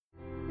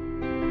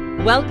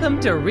Welcome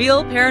to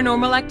Real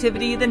Paranormal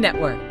Activity, the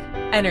network.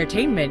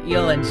 Entertainment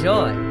you'll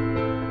enjoy.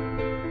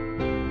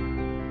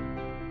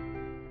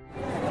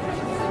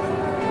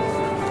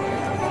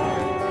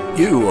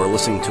 You are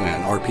listening to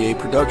an RPA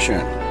production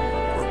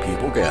where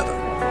people gather.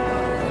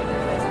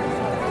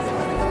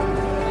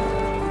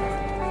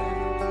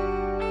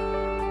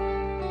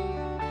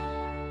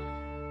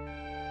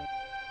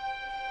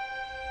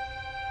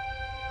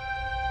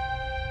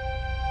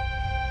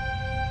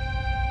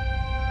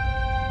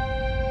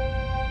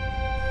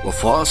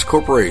 LaFosse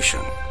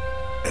Corporation,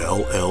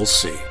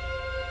 LLC.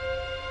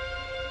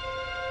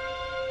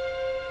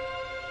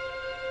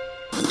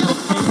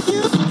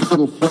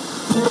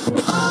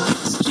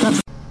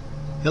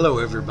 Hello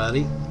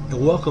everybody,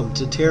 and welcome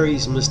to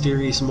Terry's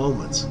Mysterious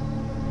Moments.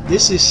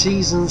 This is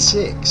Season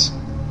 6,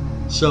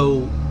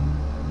 so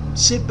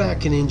sit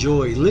back and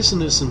enjoy. Listen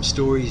to some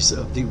stories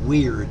of the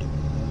weird,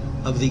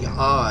 of the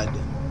odd,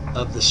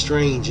 of the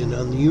strange and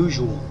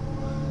unusual.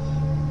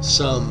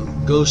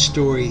 Some ghost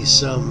stories,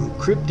 some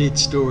cryptid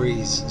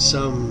stories,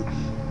 some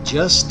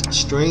just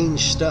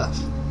strange stuff.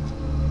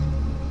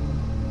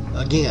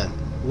 Again,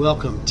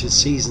 welcome to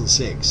Season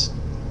 6.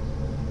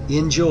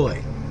 Enjoy.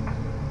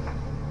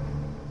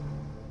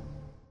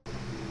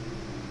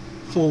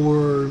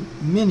 For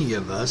many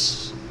of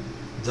us,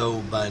 though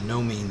by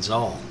no means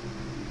all,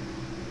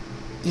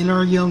 in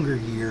our younger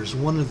years,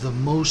 one of the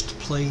most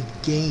played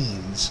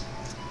games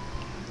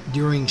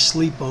during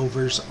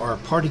sleepovers or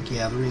party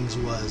gatherings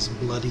was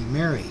Bloody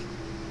Mary.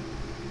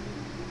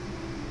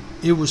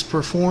 It was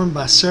performed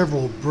by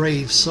several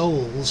brave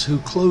souls who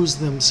closed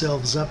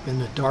themselves up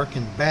in a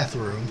darkened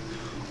bathroom,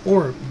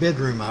 or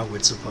bedroom I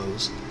would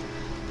suppose,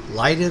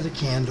 lighted a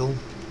candle,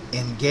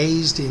 and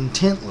gazed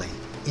intently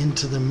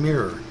into the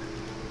mirror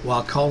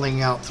while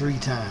calling out 3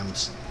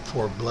 times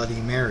for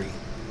Bloody Mary.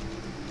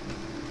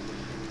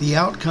 The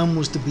outcome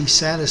was to be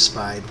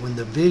satisfied when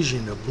the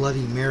vision of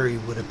Bloody Mary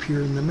would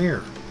appear in the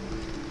mirror.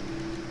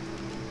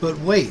 But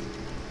wait,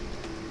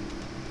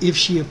 if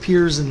she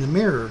appears in the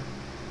mirror,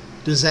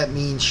 does that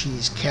mean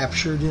she's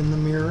captured in the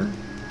mirror?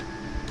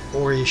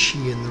 Or is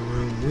she in the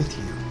room with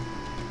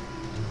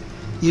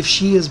you? If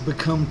she has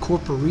become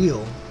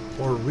corporeal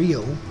or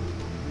real,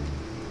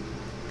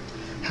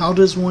 how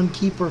does one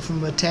keep her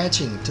from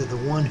attaching to the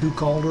one who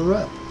called her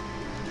up?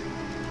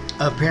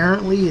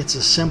 Apparently, it's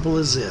as simple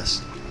as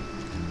this.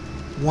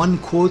 One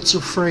quotes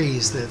a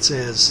phrase that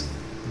says,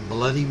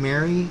 "Bloody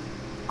Mary,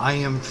 I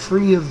am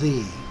free of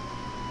thee."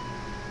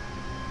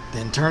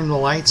 Then turn the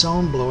lights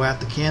on, blow out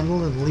the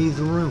candle, and leave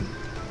the room.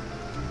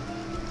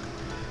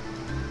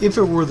 If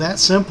it were that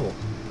simple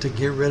to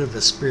get rid of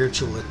a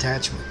spiritual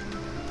attachment.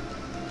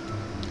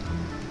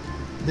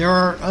 There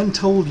are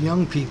untold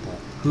young people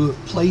who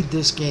have played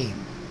this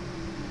game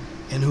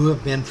and who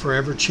have been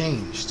forever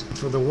changed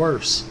for the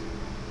worse,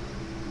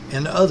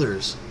 and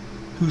others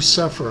who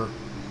suffer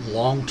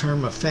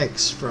long-term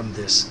effects from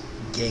this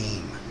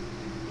game.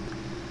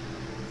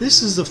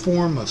 This is a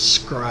form of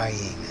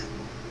scrying.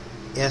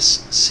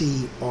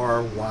 S-C-R-Y-I-N-G.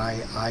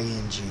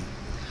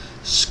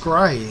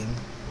 Scrying,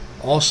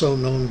 also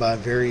known by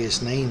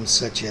various names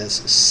such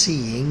as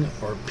seeing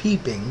or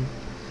peeping,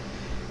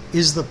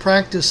 is the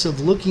practice of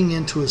looking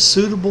into a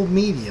suitable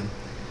medium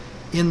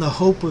in the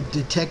hope of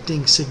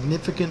detecting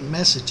significant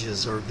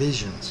messages or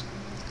visions.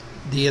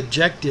 The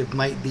objective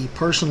might be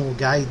personal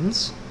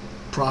guidance,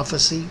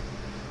 prophecy,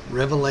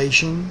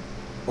 revelation,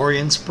 or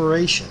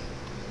inspiration.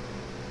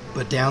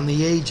 But down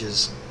the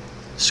ages,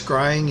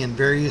 scrying in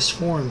various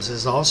forms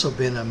has also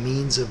been a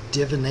means of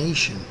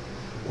divination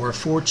or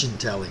fortune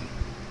telling.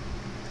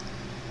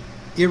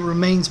 It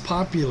remains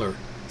popular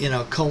in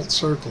occult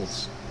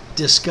circles,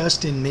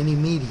 discussed in many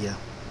media,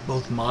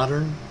 both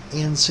modern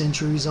and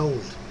centuries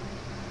old.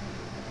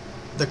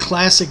 The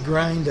classic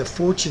grind of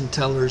fortune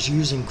tellers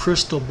using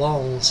crystal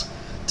balls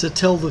to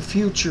tell the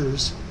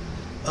futures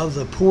of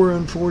the poor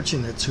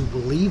unfortunates who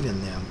believe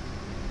in them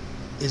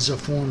is a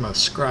form of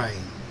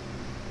scrying.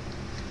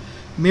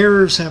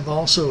 Mirrors have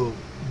also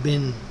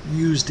been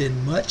used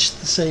in much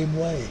the same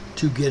way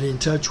to get in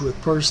touch with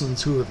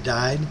persons who have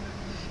died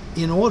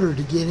in order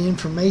to get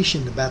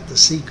information about the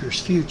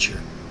seeker's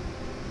future.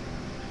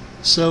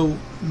 So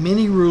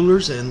many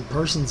rulers and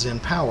persons in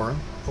power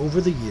over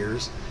the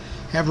years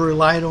have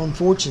relied on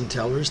fortune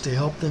tellers to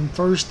help them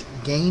first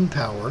gain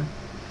power,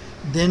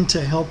 then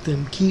to help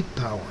them keep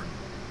power.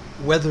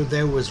 Whether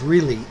there was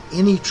really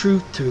any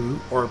truth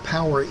to or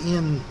power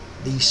in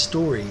these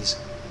stories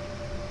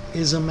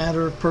is a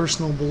matter of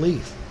personal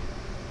belief.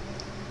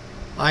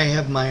 I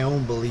have my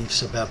own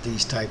beliefs about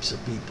these types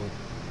of people.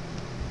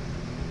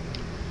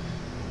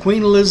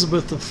 Queen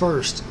Elizabeth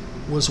I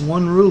was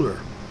one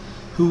ruler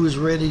who was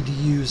ready to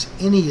use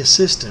any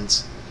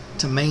assistance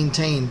to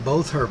maintain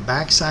both her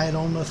backside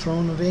on the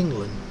throne of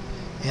England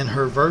and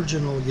her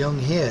virginal young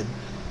head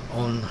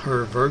on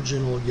her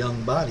virginal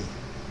young body.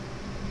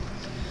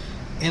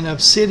 An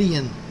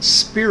obsidian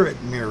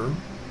spirit mirror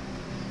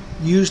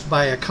used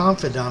by a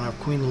confidant of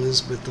Queen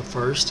Elizabeth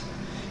I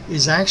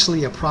is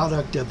actually a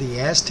product of the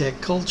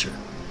Aztec culture,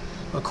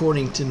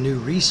 according to new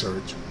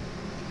research.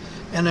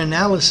 An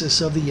analysis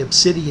of the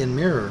obsidian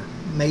mirror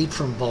made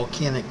from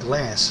volcanic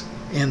glass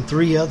and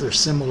 3 other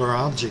similar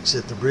objects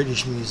at the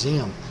British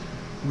Museum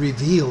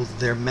revealed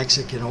their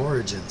Mexican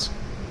origins.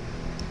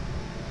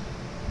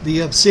 The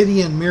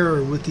obsidian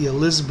mirror with the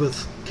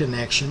Elizabeth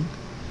connection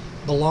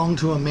belonged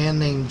to a man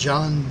named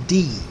John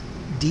Dee,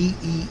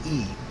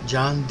 D-E-E,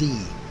 John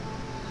Dee,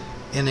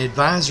 an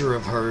advisor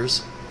of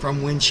hers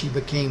from when she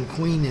became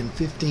queen in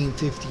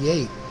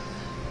 1558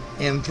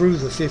 and through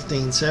the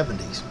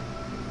 1570s.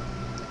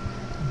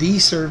 Dee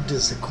served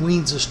as the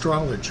queen's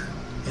astrologer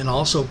and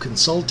also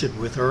consulted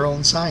with her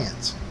on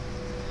science.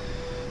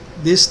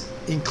 This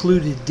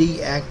included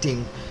Dee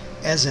acting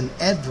as an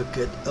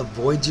advocate of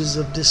voyages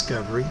of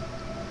discovery,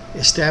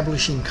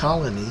 establishing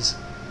colonies,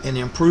 and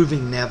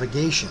improving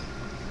navigation,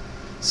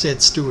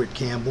 said Stuart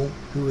Campbell,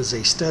 who is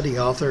a study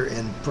author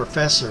and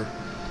professor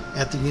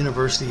at the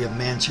University of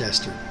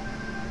Manchester.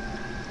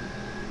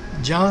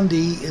 John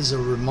Dee is a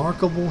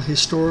remarkable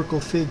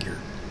historical figure,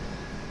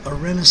 a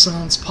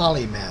Renaissance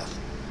polymath,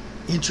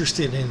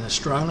 interested in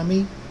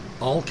astronomy,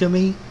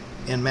 alchemy,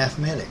 and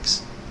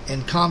mathematics,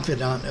 and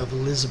confidant of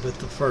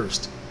Elizabeth I.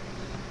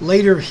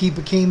 Later, he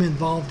became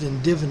involved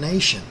in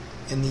divination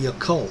and the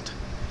occult,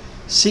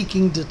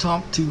 seeking to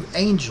talk to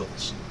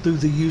angels through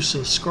the use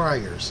of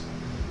scryers,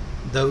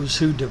 those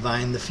who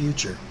divine the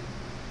future,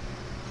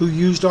 who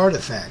used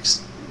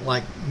artifacts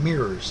like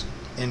mirrors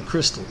and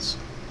crystals.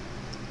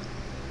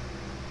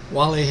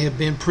 While it had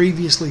been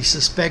previously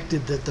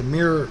suspected that the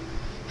mirror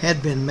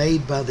had been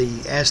made by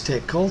the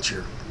Aztec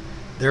culture,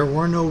 there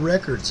were no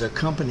records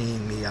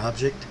accompanying the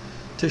object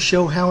to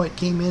show how it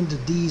came into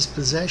Dee's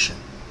possession.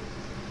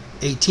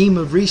 A team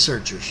of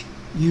researchers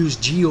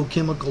used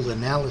geochemical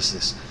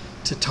analysis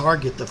to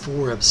target the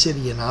 4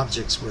 obsidian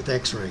objects with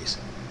X-rays.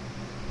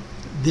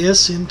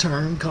 This in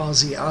turn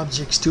caused the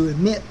objects to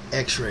emit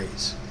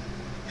X-rays,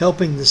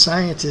 helping the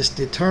scientists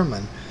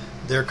determine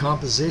their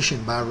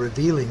composition by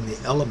revealing the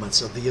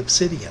elements of the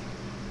obsidian.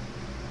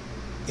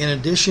 In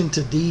addition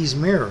to Dee's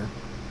mirror,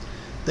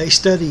 they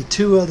studied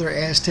 2 other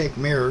Aztec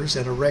mirrors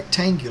and a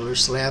rectangular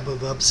slab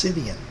of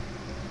obsidian.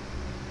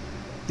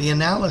 The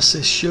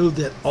analysis showed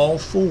that all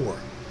 4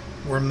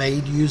 were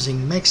made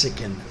using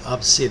Mexican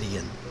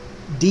obsidian.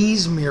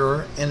 Dee's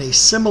mirror and a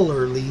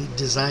similarly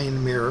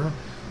designed mirror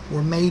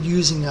were made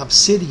using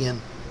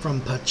obsidian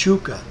from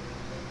Pachuca,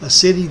 a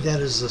city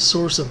that is the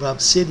source of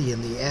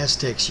obsidian the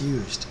Aztecs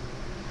used.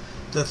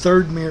 The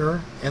 3rd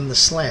mirror and the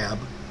slab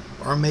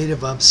are made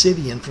of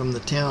obsidian from the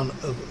town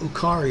of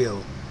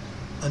Ucario,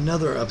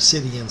 another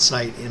obsidian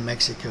site in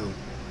Mexico.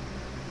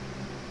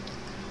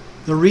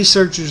 The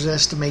researchers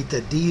estimate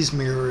that Dee's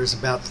mirror is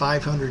about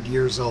 500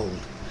 years old,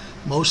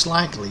 most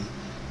likely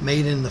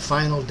made in the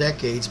final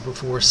decades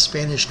before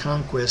Spanish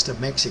conquest of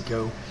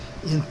Mexico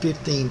in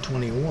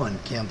 1521,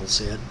 Campbell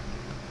said.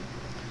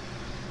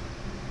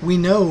 We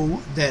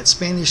know that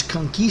Spanish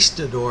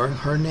conquistador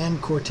Hernan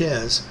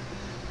Cortez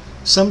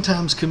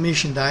sometimes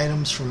commissioned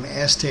items from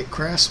Aztec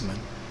craftsmen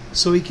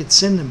so he could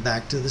send them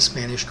back to the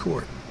Spanish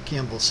court,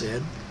 Campbell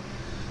said.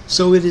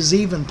 So it is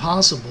even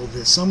possible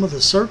that some of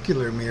the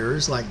circular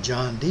mirrors, like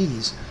John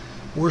Dee's,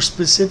 were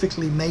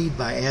specifically made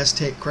by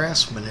Aztec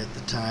craftsmen at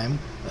the time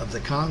of the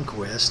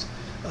conquest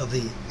of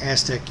the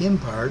Aztec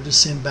Empire to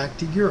send back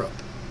to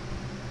Europe.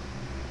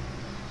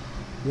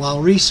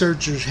 While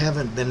researchers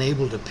haven't been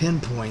able to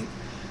pinpoint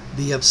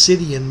the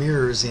obsidian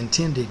mirror's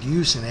intended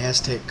use in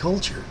Aztec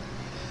culture,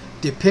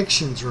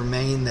 depictions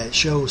remain that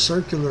show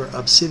circular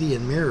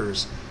obsidian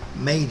mirrors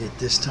made at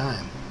this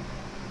time.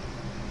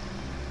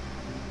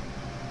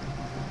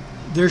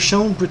 They're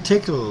shown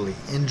particularly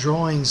in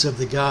drawings of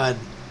the god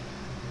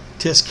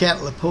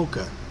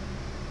Tezcatlipoca.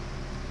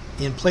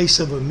 In place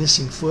of a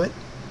missing foot,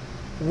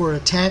 were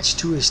attached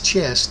to his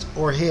chest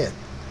or head.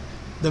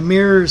 The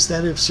mirrors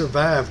that have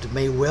survived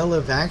may well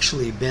have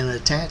actually been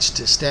attached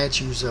to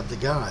statues of the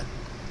god.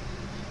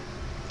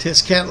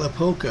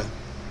 Tezcatlipoca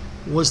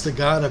was the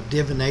god of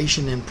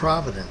divination and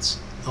providence,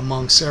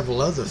 among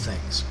several other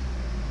things.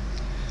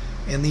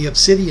 And the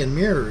obsidian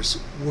mirrors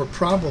were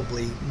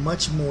probably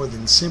much more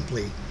than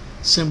simply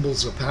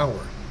symbols of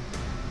power.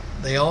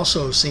 They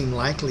also seem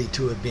likely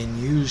to have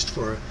been used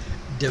for a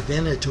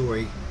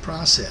divinatory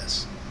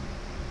process.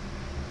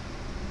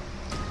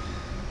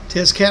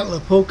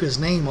 Tezcatlipoca's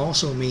name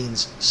also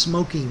means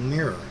smoking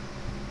mirror.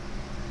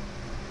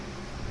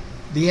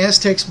 The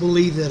Aztecs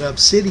believed that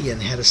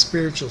obsidian had a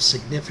spiritual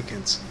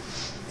significance,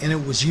 and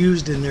it was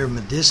used in their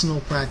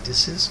medicinal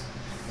practices,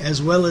 as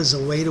well as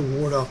a way to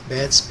ward off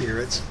bad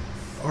spirits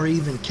or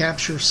even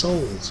capture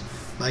souls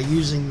by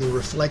using the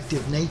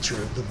reflective nature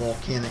of the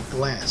volcanic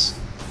glass.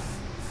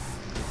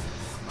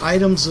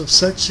 Items of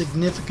such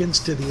significance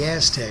to the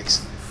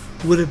Aztecs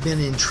would have been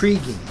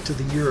intriguing to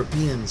the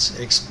Europeans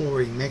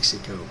exploring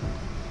Mexico.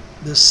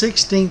 The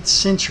 16th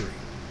century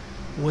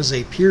was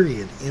a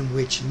period in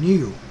which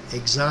new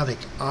exotic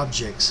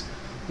objects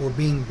were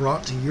being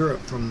brought to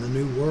Europe from the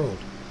New World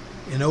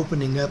and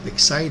opening up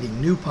exciting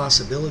new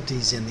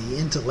possibilities in the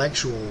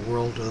intellectual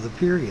world of the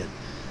period.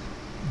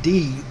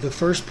 Dee, the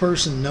first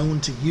person known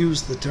to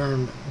use the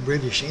term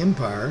British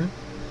Empire,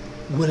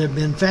 would have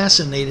been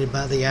fascinated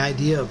by the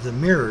idea of the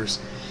mirrors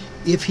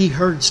if he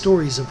heard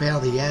stories of how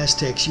the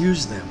Aztecs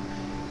used them.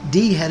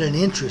 Dee had an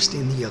interest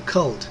in the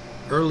occult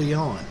early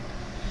on,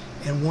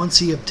 and once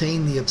he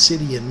obtained the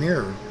obsidian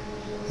mirror,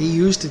 he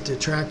used it to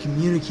try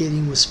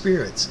communicating with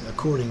spirits,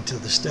 according to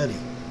the study.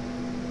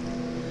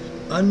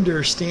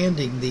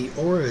 Understanding the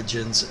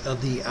origins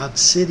of the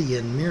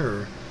obsidian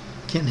mirror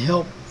can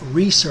help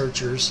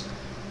researchers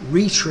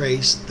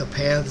retrace the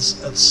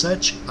paths of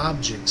such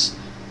objects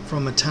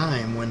from a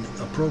time when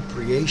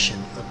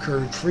appropriation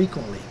occurred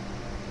frequently.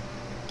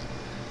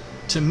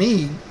 To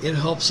me, it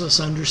helps us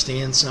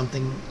understand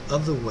something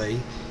of the way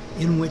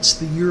in which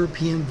the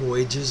European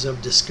voyages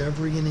of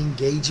discovery and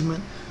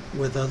engagement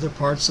with other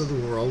parts of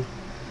the world,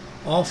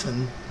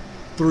 often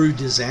through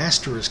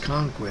disastrous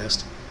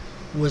conquest,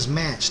 was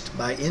matched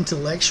by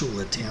intellectual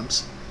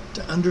attempts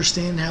to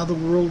understand how the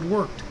world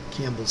worked,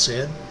 Campbell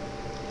said.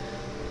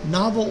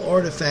 Novel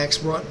artifacts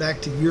brought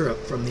back to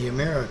Europe from the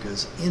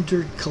Americas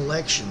entered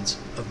collections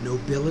of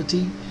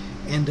nobility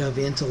and of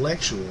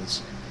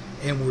intellectuals,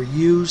 and were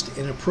used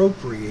and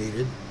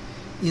appropriated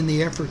in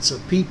the efforts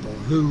of people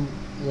who,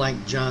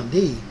 like John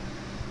Dee,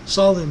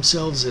 saw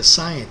themselves as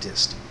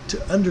scientists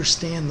to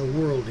understand the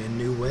world in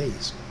new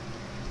ways.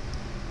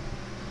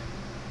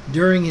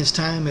 During his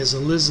time as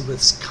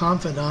Elizabeth's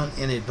confidant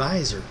and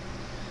advisor,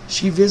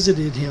 she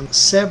visited him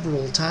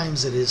several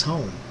times at his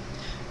home.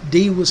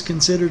 Dee was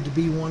considered to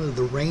be one of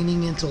the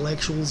reigning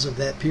intellectuals of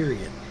that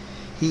period.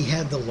 He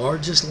had the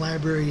largest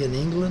library in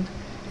England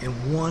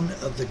and one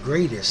of the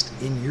greatest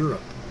in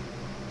Europe.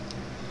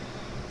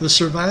 The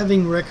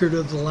surviving record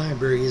of the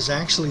library is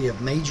actually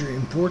of major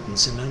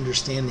importance in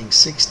understanding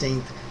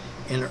 16th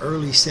and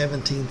early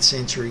 17th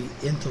century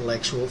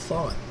intellectual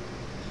thought.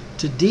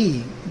 To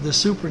Dee, the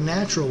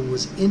supernatural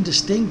was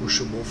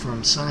indistinguishable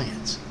from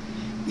science.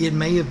 It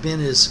may have been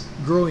his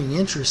growing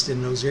interest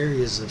in those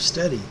areas of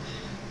study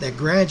that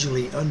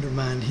gradually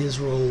undermined his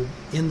role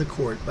in the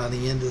court by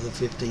the end of the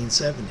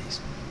 1570s.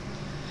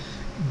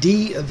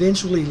 Dee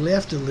eventually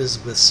left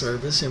Elizabeth's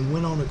service and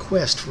went on a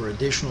quest for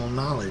additional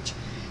knowledge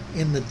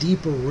in the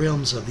deeper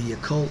realms of the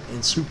occult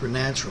and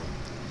supernatural.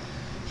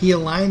 He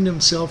aligned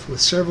himself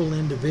with several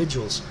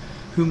individuals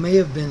who may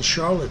have been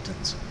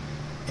charlatans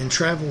and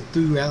traveled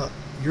throughout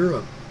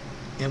Europe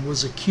and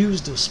was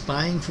accused of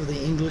spying for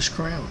the English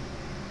crown.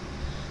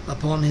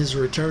 Upon his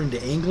return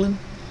to England,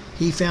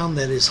 he found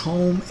that his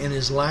home and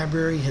his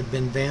library had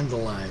been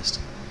vandalized.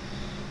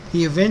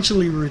 He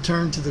eventually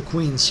returned to the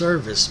Queen's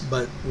service,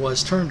 but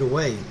was turned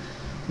away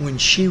when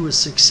she was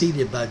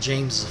succeeded by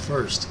James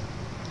I.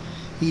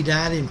 He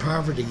died in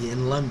poverty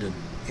in London,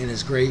 and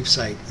his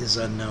gravesite is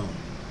unknown.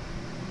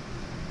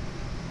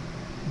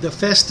 The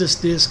Festus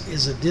disc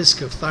is a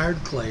disc of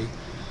fired clay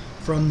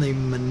from the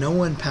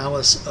Minoan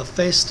palace of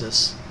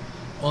Festus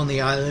on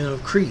the island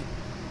of Crete,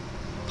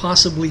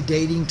 possibly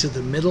dating to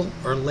the Middle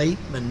or Late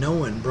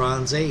Minoan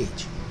Bronze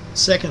Age,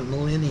 2nd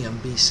millennium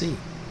BC.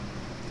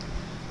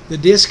 The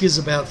disc is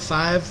about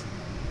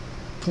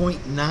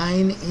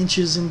 5.9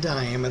 inches in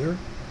diameter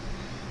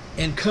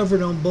and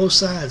covered on both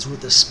sides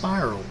with a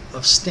spiral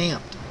of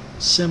stamped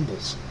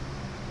symbols.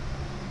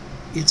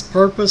 Its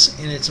purpose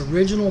and its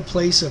original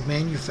place of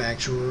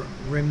manufacture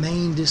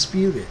remain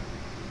disputed.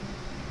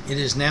 It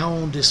is now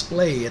on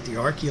display at the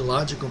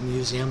Archaeological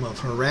Museum of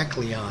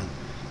Heraklion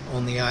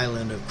on the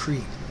island of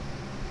Crete.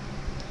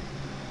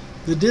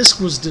 The disc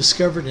was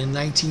discovered in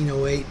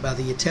 1908 by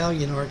the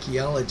Italian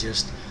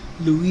archaeologist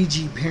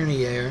Luigi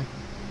Pernier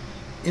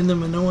in the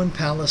Minoan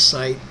palace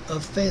site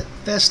of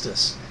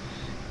Festus,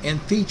 and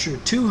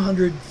featured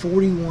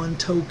 241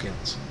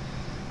 tokens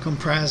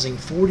comprising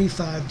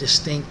 45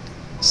 distinct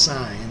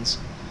signs,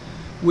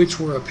 which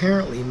were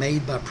apparently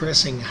made by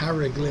pressing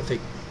hieroglyphic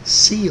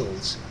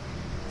seals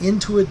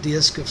into a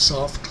disc of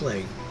soft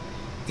clay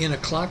in a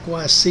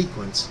clockwise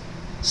sequence,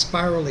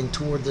 spiraling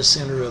toward the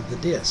center of the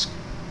disc.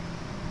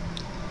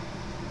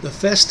 The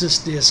Festus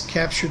disc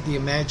captured the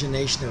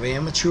imagination of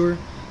amateur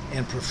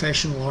and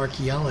professional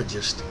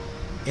archaeologists,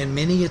 and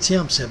many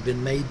attempts have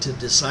been made to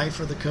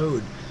decipher the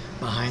code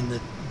behind the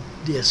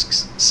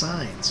disc's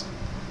signs.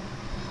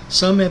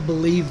 Some have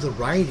believed the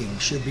writing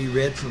should be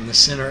read from the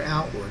center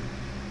outward,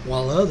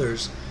 while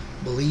others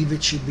believe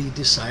it should be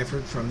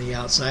deciphered from the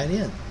outside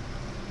in.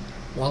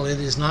 While it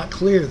is not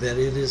clear that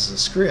it is a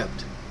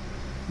script,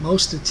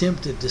 most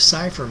attempted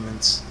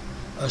decipherments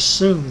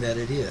assume that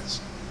it is.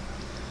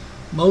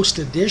 Most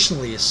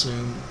additionally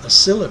assume a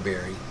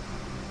syllabary,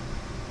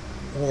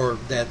 or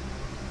that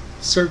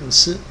certain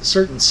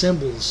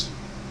symbols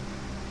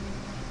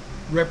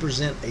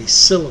represent a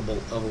syllable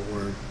of a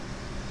word.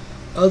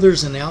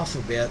 Others an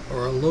alphabet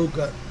or a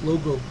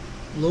logography.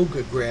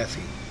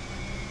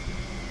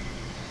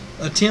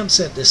 Attempts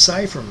at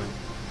decipherment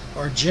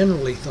are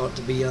generally thought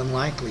to be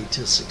unlikely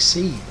to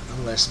succeed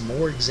unless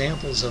more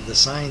examples of the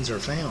signs are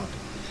found,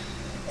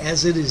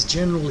 as it is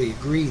generally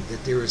agreed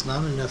that there is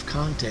not enough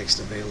context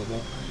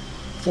available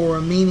for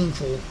a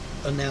meaningful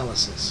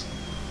analysis.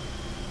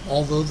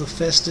 Although the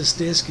Festus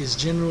disc is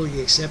generally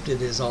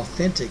accepted as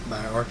authentic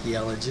by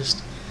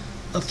archaeologists,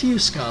 a few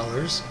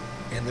scholars,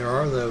 and there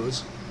are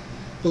those,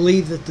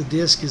 believe that the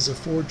disk is a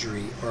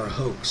forgery or a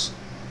hoax.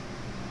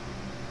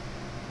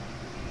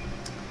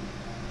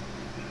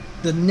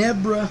 The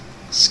Nebra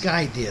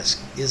Sky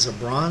Disk is a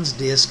bronze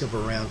disk of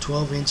around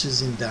 12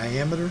 inches in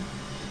diameter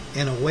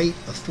and a weight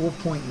of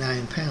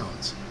 4.9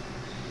 pounds,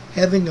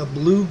 having a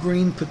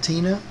blue-green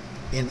patina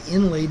and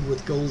inlaid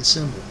with gold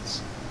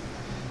symbols.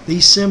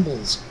 These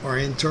symbols are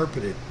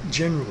interpreted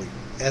generally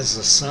as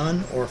the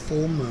sun or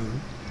full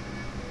moon,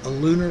 a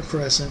lunar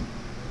crescent,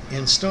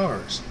 and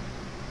stars,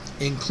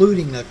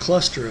 including a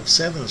cluster of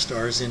 7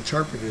 stars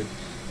interpreted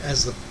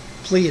as the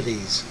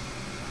Pleiades.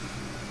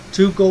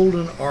 2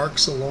 golden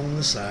arcs along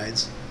the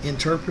sides,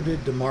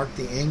 interpreted to mark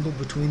the angle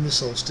between the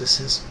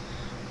solstices,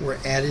 were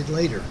added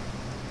later.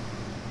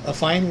 A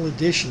final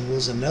addition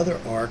was another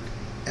arc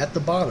at the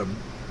bottom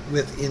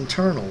with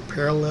internal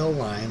parallel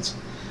lines,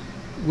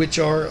 which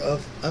are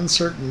of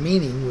uncertain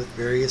meaning, with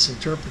various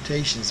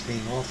interpretations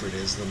being offered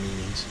as the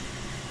meanings.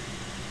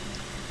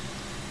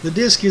 The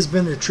disk has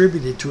been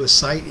attributed to a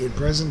site in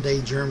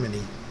present-day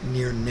Germany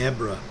near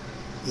Nebra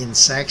in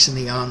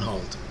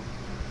Saxony-Anhalt,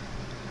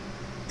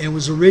 and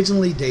was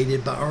originally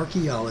dated by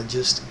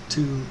archaeologists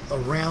to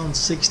around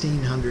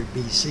 1600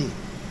 BC,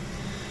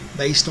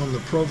 based on the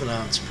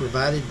provenance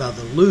provided by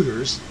the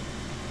looters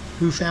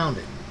who found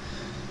it.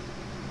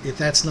 If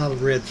that's not a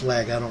red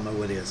flag, I don't know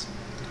what is.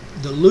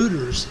 The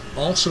looters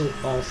also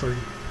offered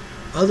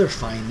other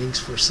findings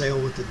for sale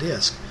with the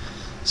disk,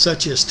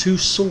 such as 2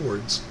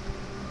 swords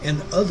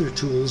and other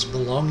tools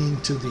belonging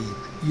to the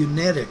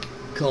Unitic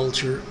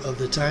culture of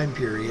the time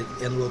period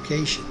and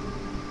location.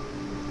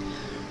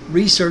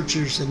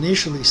 Researchers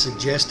initially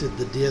suggested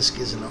the disk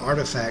is an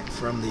artifact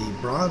from the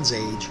Bronze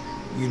Age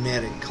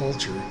Unitic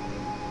culture,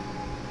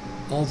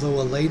 although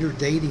a later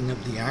dating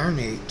of the Iron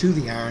Age to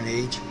the Iron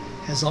Age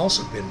has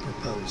also been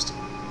proposed.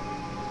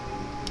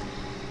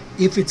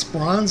 If its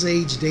Bronze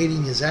Age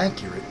dating is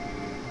accurate,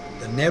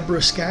 the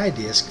Nebra Sky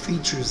Disk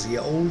features the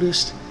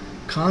oldest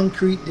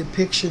concrete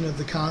depiction of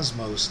the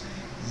cosmos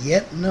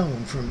yet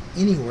known from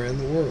anywhere in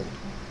the world.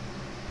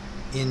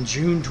 In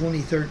June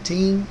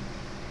 2013,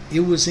 it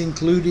was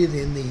included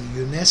in the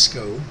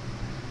UNESCO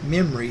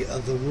Memory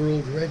of the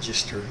World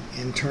Register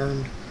and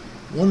termed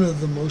one of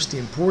the most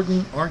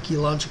important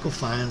archaeological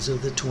finds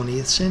of the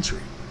 20th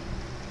century.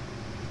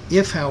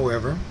 If,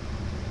 however,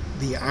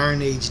 the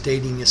Iron Age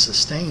dating is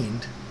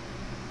sustained,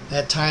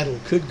 that title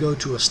could go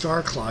to a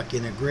star clock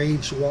in a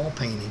Graves wall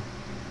painting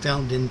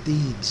found in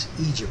Thebes,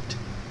 Egypt,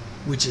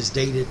 which is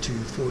dated to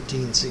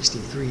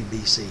 1463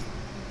 BC.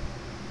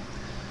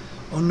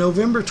 On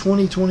November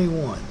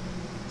 2021,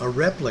 a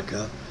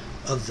replica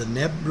of the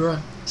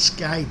Nebra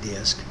Sky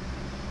Disk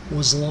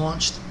was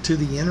launched to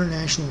the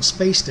International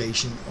Space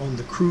Station on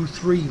the Crew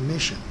 3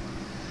 mission,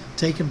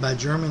 taken by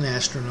German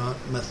astronaut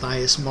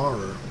Matthias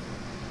Maurer.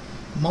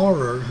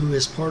 Maurer, who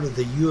is part of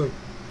the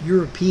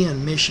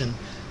European mission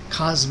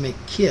Cosmic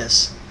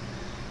Kiss,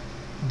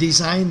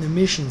 designed the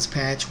mission's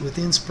patch with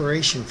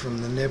inspiration from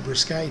the Nebra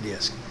Sky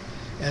Disk,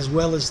 as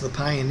well as the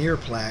Pioneer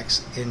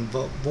plaques and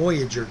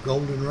Voyager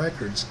golden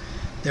records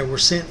that were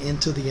sent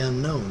into the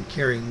unknown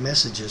carrying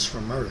messages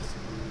from Earth.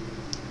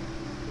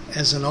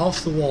 As an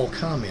off-the-wall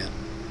comment,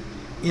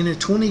 in a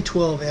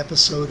 2012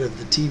 episode of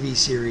the TV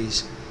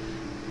series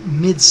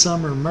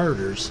Midsummer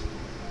Murders,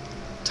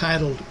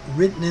 titled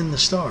Written in the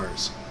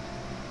Stars,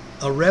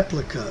 a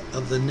replica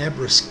of the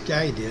Nebra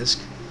Sky Disk,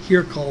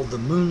 here called the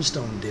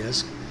Moonstone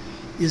Disk,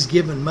 is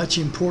given much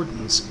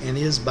importance and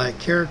is, by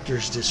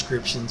characters'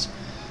 descriptions,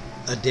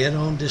 a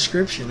dead-on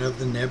description of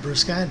the Nebra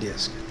Sky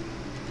Disk.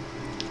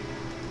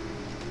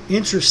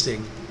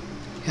 Interesting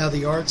how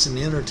the arts and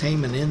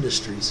entertainment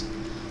industries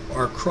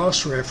are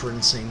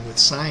cross-referencing with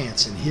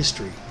science and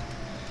history,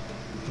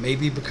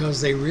 maybe because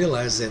they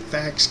realize that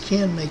facts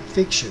can make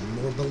fiction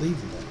more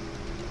believable,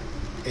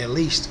 at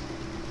least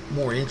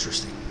more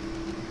interesting.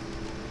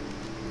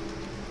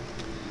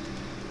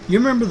 You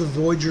remember the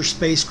Voyager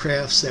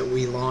spacecrafts that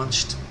we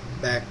launched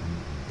back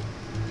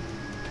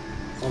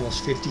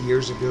almost 50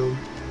 years ago?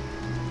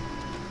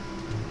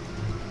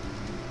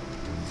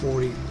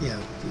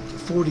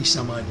 40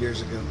 some odd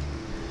years ago.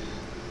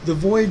 The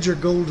Voyager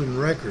Golden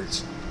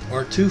Records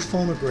are 2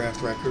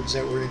 phonograph records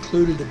that were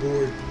included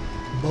aboard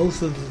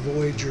both of the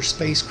Voyager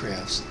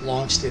spacecrafts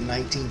launched in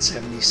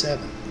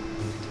 1977.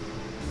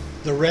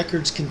 The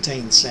records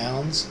contain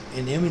sounds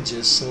and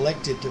images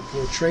selected to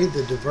portray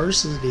the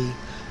diversity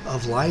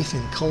of life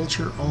and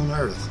culture on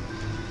Earth,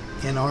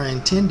 and are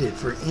intended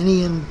for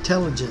any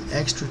intelligent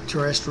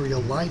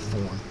extraterrestrial life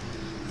form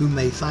who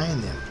may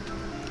find them.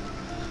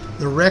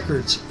 The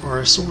records are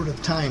a sort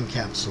of time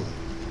capsule.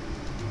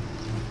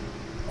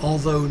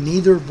 Although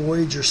neither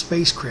Voyager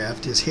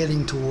spacecraft is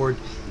heading toward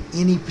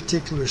any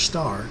particular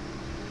star,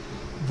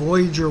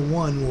 Voyager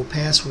 1 will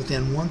pass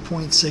within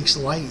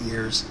 1.6 light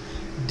years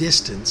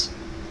distance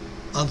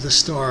of the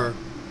star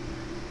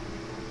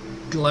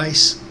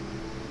Gliese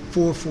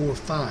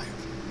 445,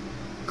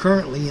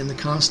 currently in the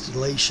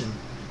constellation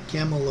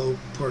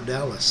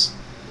Camelopardalis,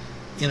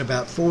 in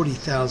about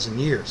 40,000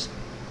 years.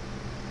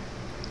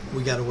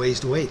 We got a ways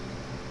to wait.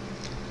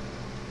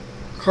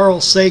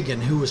 Carl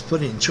Sagan, who was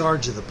put in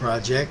charge of the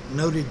project,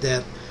 noted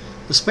that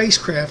the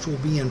spacecraft will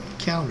be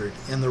encountered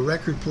and the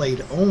record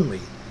played only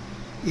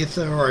if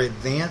there are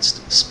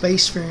advanced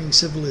spacefaring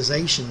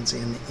civilizations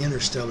in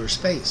interstellar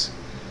space.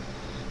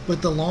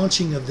 But the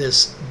launching of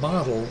this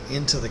bottle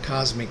into the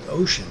cosmic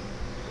ocean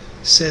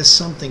says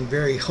something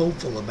very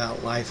hopeful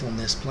about life on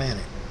this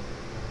planet.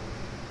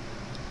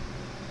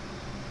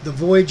 The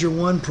Voyager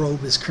 1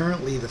 probe is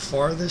currently the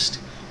farthest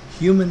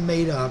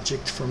human-made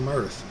object from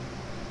Earth.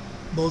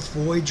 Both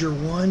Voyager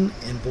 1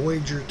 and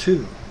Voyager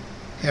 2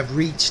 have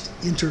reached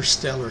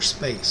interstellar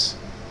space,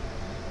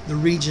 the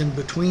region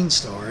between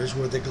stars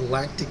where the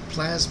galactic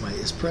plasma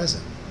is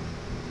present.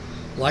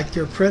 Like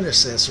their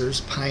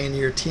predecessors,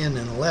 Pioneer 10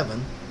 and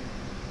 11,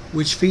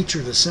 which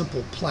featured a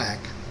simple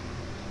plaque,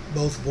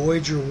 both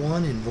Voyager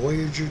 1 and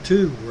Voyager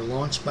 2 were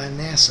launched by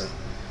NASA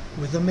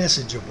with a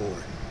message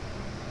aboard.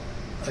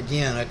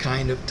 Again, a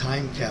kind of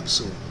time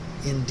capsule,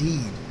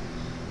 indeed,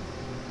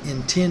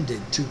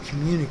 intended to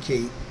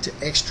communicate to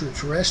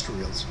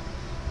extraterrestrials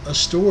a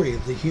story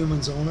of the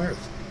humans on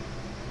Earth.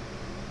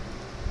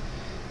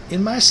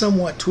 In my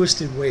somewhat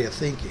twisted way of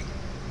thinking,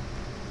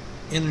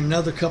 in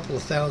another couple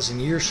of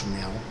thousand years from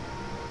now,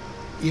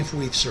 if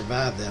we've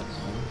survived that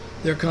long,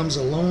 there comes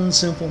a lone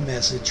simple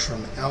message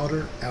from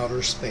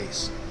outer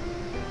space.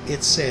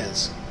 It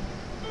says,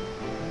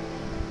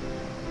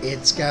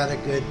 "It's got a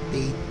good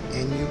beat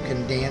and you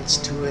can dance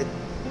to it."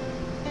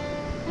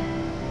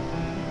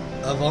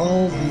 Of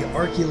all the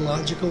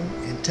archaeological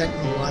and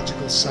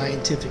technological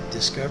scientific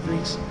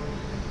discoveries,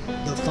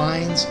 the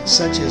finds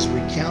such as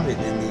recounted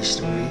in these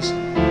stories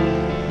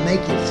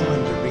make it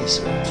fun to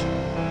research.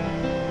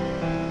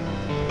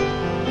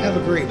 Have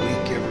a great week.